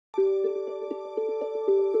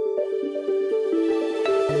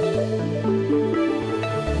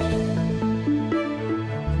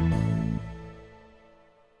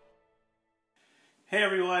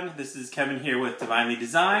everyone, this is Kevin here with Divinely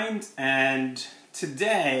Designed, and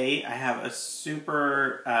today I have a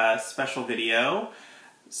super special video.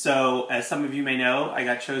 So, as some of you may know, I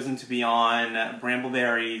got chosen to be on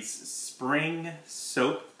Brambleberry's Spring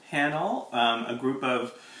Soap panel, a group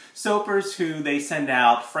of soapers who they send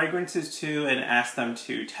out fragrances to and ask them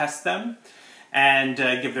to test them and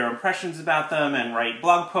give their impressions about them and write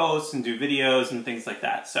blog posts and do videos and things like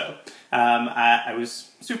that. So I was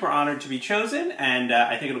super honored to be chosen, and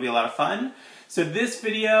I think it'll be a lot of fun. So this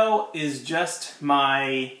video is just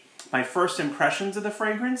my first impressions of the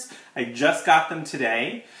fragrance. I just got them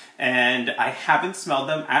today, and I haven't smelled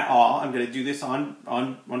them at all. I'm going to do this on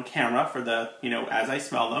camera for the, as I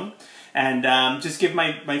smell them. And just give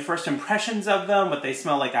my first impressions of them, what they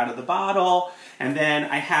smell like out of the bottle. And then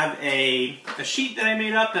I have a sheet that I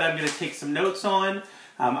made up that I'm going to take some notes on.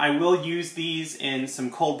 I will use these in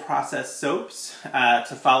some cold process soaps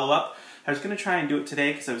to follow up. I was going to try and do it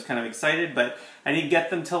today because I was kind of excited, but I didn't get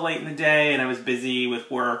them till late in the day and I was busy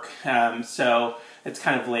with work, so it's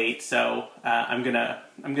kind of late. So I'm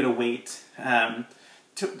gonna wait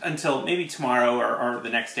until maybe tomorrow or the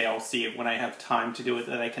next day. I'll see when I have time to do it,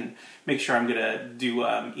 that I can make sure I'm gonna do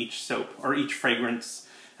each soap or each fragrance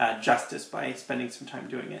justice by spending some time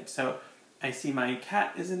doing it. So I see my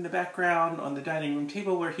cat is in the background on the dining room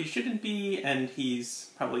table where he shouldn't be, and he's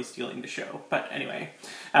probably stealing the show. But anyway,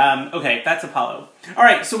 okay, that's Apollo. All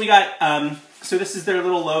right, so we got, so this is their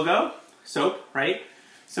little logo, soap, right?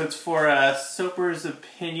 So it's for Soapers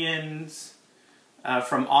Opinions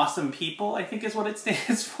from Awesome People, I think is what it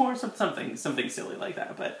stands for, something silly like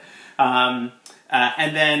that. But and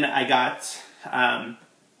then I got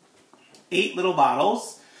 8 little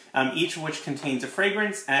bottles. Each of which contains a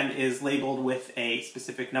fragrance and is labeled with a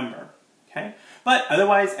specific number, okay? But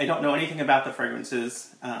otherwise, I don't know anything about the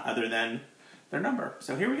fragrances other than their number.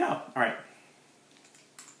 So here we go. All right.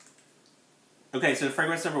 Okay, so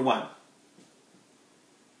fragrance number 1.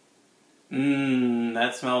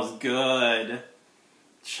 That smells good.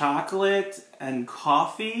 Chocolate and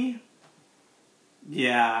coffee?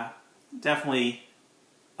 Yeah, definitely.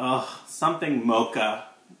 Ugh, something mocha.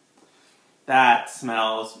 That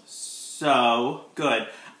smells so good.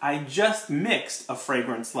 I just mixed a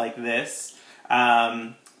fragrance like this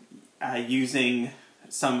using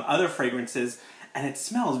some other fragrances, and it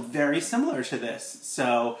smells very similar to this.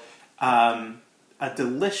 So a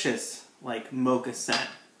delicious, like, mocha scent.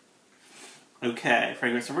 Okay,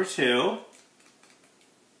 fragrance number 2.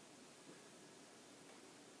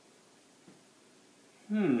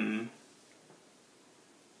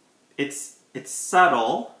 It's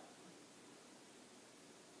subtle.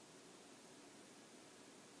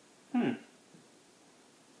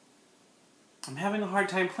 I'm having a hard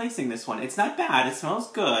time placing this one. It's not bad. It smells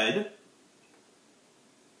good.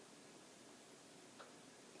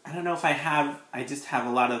 I don't know if I just have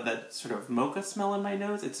a lot of that sort of mocha smell in my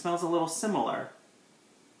nose. It smells a little similar.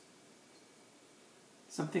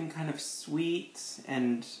 Something kind of sweet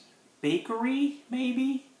and bakery,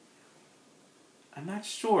 maybe? I'm not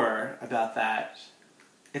sure about that.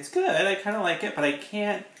 It's good. I kind of like it, but I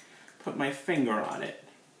can't put my finger on it.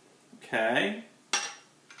 Okay.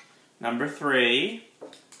 Number 3.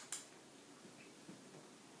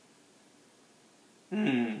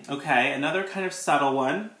 Okay, another kind of subtle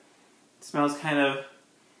one. It smells kind of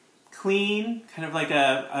clean, kind of like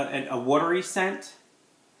a watery scent.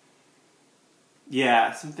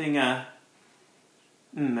 Yeah, something,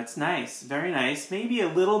 that's nice, very nice. Maybe a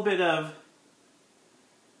little bit of,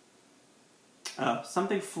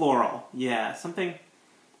 something floral. Yeah, something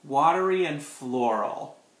watery and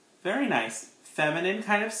floral. Very nice. Feminine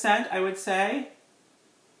kind of scent, I would say.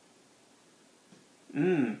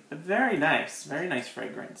 Very nice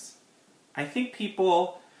fragrance. I think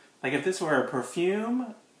people, like if this were a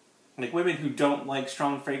perfume, like women who don't like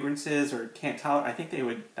strong fragrances or can't tolerate, I think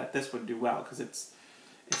this would do well because it's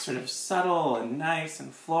sort of subtle and nice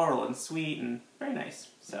and floral and sweet and very nice.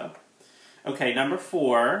 So, okay, number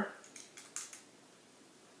 4.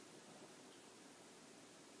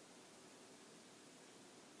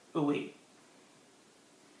 Oh wait.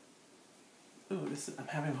 Ooh, I'm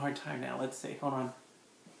having a hard time now. Let's see. Hold on.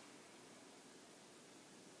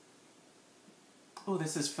 Oh,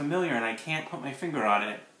 this is familiar and I can't put my finger on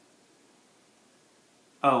it.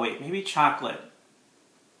 Oh, wait. Maybe chocolate.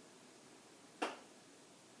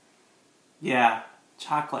 Yeah,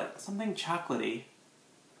 chocolate. Something chocolatey.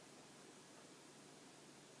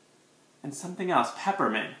 And something else.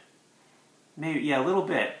 Peppermint. Maybe, yeah, a little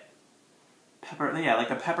bit. Yeah, like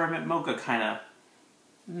a peppermint mocha kind of.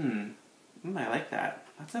 I like that.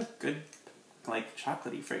 That's a good, like,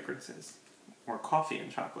 chocolatey fragrances. Or coffee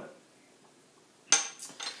and chocolate.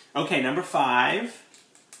 Okay, number 5.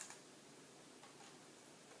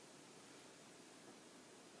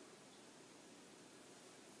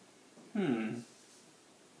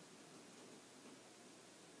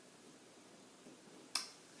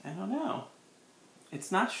 I don't know.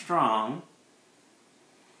 It's not strong.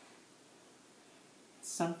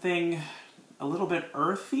 It's something a little bit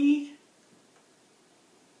earthy.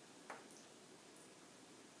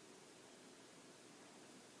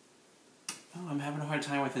 Oh, I'm having a hard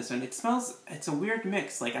time with this one. It smells, it's a weird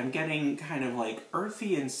mix. Like I'm getting kind of like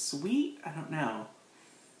earthy and sweet. I don't know.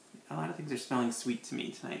 A lot of things are smelling sweet to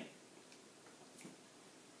me tonight.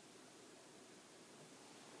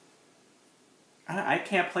 I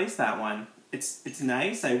can't place that one. It's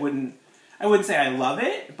nice. I wouldn't say I love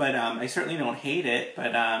it, but I certainly don't hate it.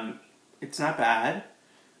 But it's not bad.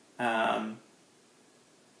 That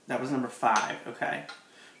was number 5. Okay,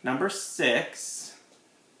 number 6.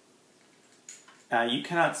 You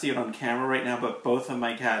cannot see it on camera right now, but both of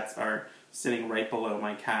my cats are sitting right below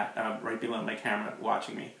my camera,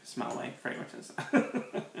 watching me smell my fragrances.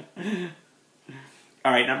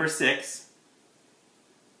 All right, number 6.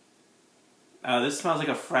 This smells like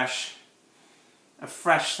a fresh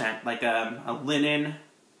scent, like a linen,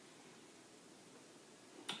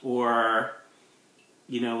 or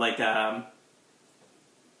you know, like a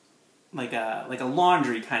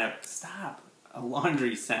laundry kind of a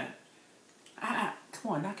laundry scent. Ah,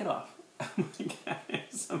 come on, knock it off. My cat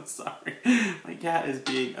is, I'm sorry. My cat is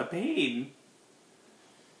being a pain.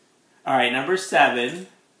 All right, number 7.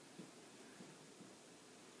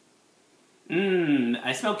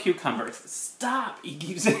 I smell cucumbers. Stop! He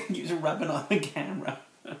keeps rubbing on the camera.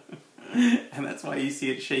 And that's why you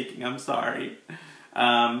see it shaking. I'm sorry.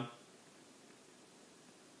 Yeah,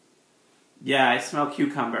 I smell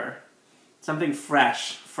cucumber. Something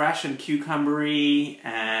fresh and cucumbery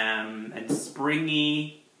and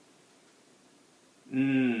springy.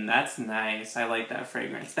 That's nice. I like that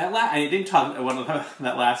fragrance. I didn't talk about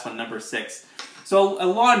that last one, number 6. So a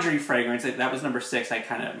laundry fragrance. That was number 6.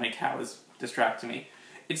 My cat was distracting me.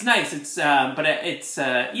 It's nice. It's yeah,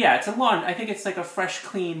 it's a I think it's like a fresh,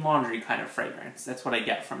 clean laundry kind of fragrance. That's what I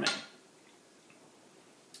get from it.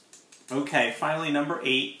 Okay, finally number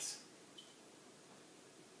 8.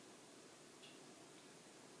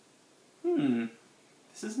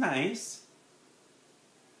 This is nice.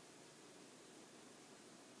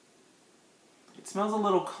 It smells a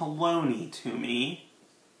little cologne-y to me.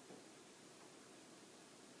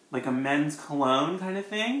 Like a men's cologne kind of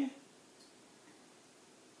thing.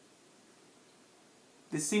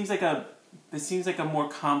 This seems like a more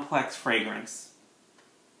complex fragrance.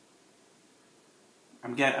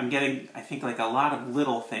 I'm getting, I think, like a lot of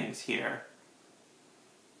little things here.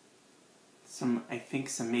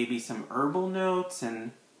 Maybe some herbal notes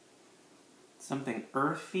and something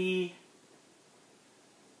earthy.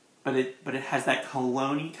 But it has that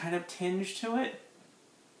cologne-y kind of tinge to it.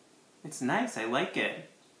 It's nice. I like it.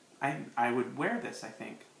 I would wear this, I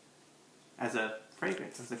think, as a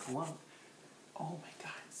fragrance, as a cologne. Oh my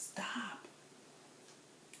God! Stop.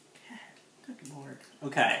 Good Lord.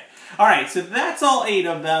 Okay. All right. So that's all 8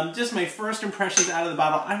 of them. Just my first impressions out of the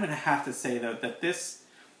bottle. I'm gonna have to say though that this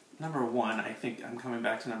number 1. I think I'm coming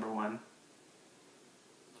back to number 1.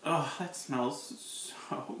 Oh, that smells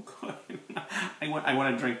so good. I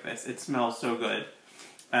want to drink this. It smells so good.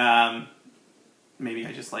 Maybe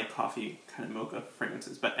I just like coffee kind of mocha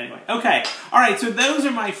fragrances. But anyway, okay. All right, so those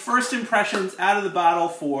are my first impressions out of the bottle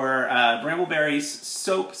for Brambleberry's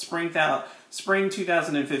S.O.A.P. Spring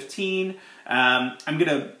 2015. I'm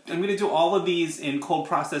gonna do all of these in cold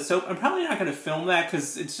process soap. I'm probably not gonna film that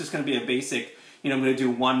because it's just gonna be a basic. I'm going to do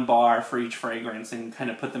 1 bar for each fragrance and kind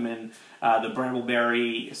of put them in the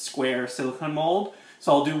Brambleberry square silicone mold.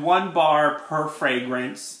 So I'll do 1 bar per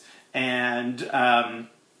fragrance, and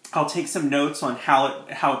I'll take some notes on how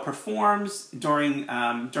it performs during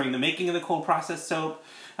the making of the cold process soap.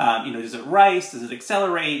 Does it rise? Does it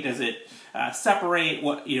accelerate? Does it separate?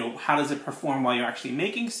 How does it perform while you're actually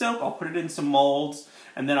making soap? I'll put it in some molds,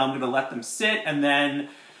 and then I'm going to let them sit, and then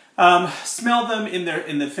smell them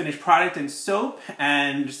in the finished product in soap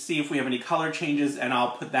and see if we have any color changes, and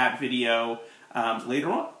I'll put that video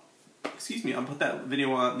later on. Excuse me, I'll put that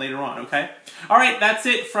video on later on, okay? All right, that's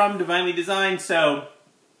it from Divinely Designed, so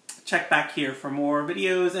check back here for more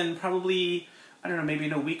videos, and probably, I don't know, maybe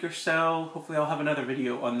in a week or so, hopefully I'll have another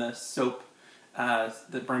video on the soap,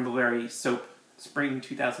 the Brambleberry Soap Spring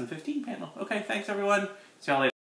 2015 panel. Okay, thanks everyone. See y'all later.